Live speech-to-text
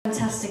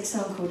fantastic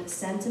song called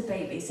Santa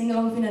Baby. Sing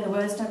along if you know the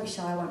words, don't be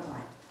shy, I won't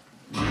lie.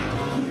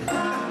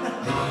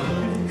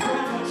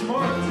 Much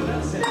more, so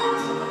that's it.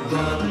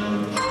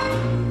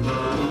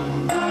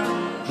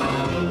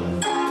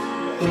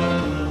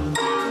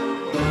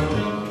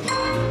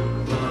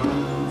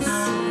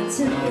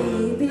 Santa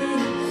baby,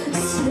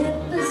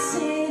 slip a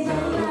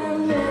seagull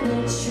under the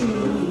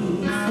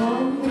tree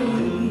for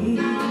me.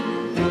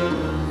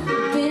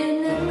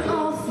 Been an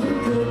awful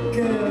good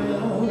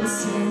girl,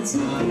 Santa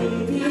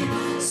baby,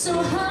 so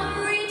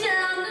hurry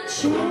down the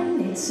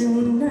chimney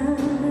tonight.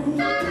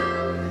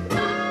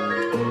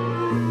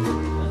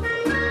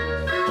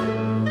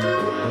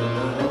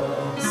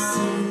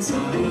 Santa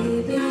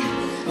baby,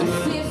 a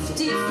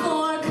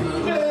 54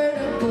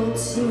 convertible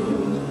to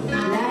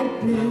light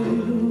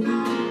blue.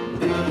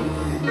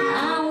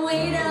 I'll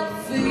wait up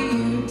for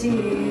you,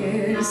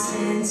 dear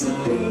Santa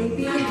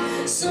baby,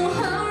 so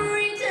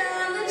hurry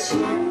down the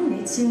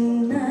chimney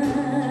tonight.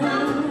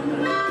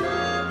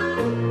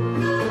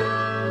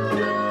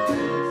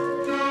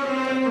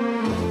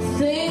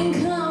 Think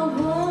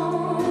of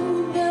all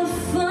the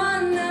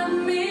fun I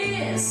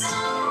missed.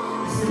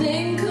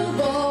 Think of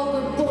all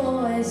the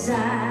boys I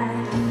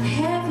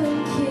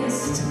haven't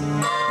kissed.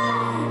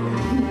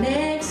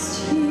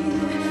 Next year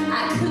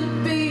I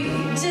could be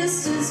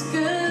just as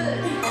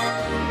good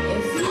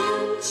if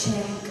you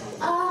check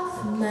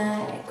off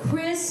my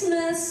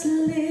Christmas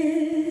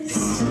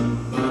list.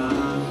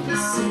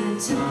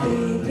 Santa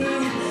baby,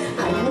 I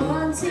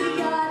want a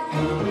yacht,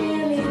 and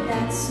really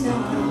that's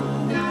not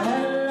a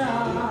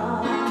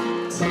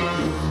lot.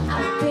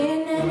 I've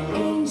been an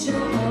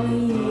angel all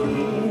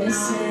year,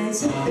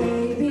 Santa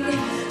baby,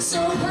 so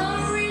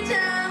hurry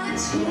down the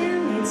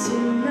chimney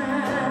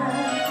tonight.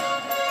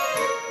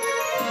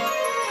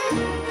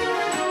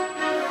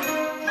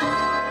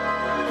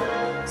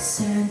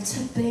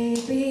 Santa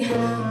baby,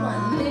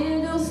 one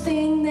little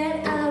thing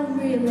that I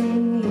really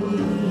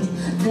need,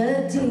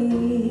 the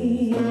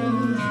deed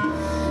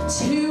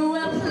to a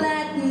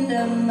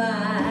platinum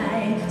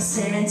mine,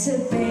 Santa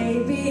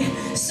baby,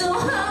 so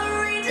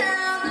hurry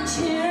down the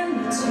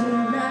chimney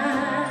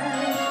tonight.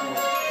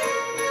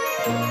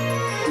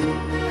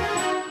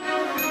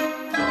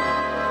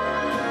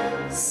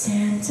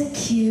 Santa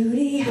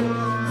cutie,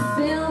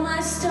 fill my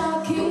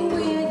stocking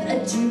with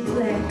a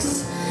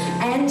duplex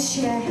and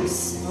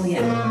checks, oh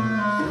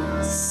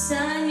yeah,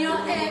 sign your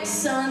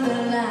X on the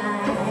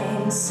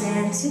line,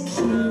 Santa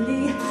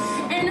cutie,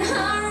 and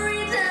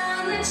hurry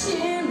down the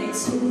chimney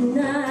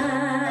tonight.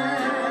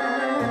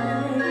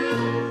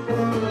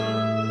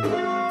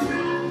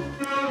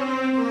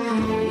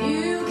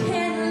 You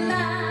can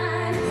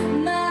light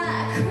my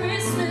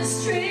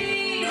Christmas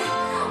tree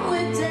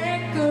with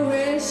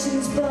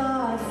decorations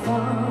bought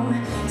from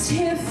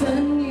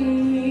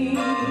Tiffany's.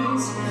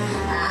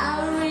 I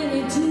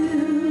really do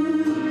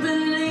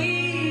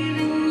believe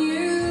in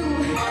you.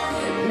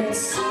 Let's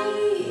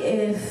see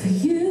if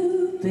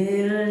you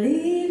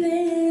believe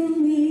in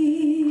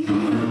me.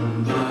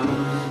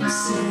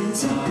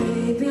 Santa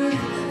baby,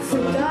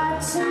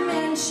 forgot to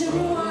mention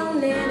one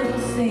little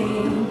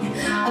thing,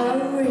 a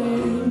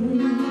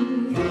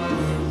ring.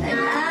 And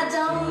I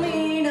don't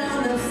mean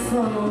on the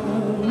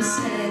phone,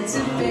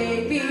 Santa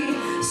baby,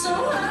 so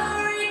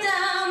hurry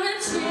down the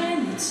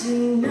chimney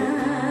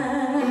tonight.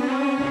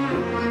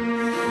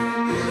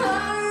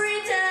 Hurry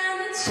down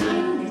the chimney.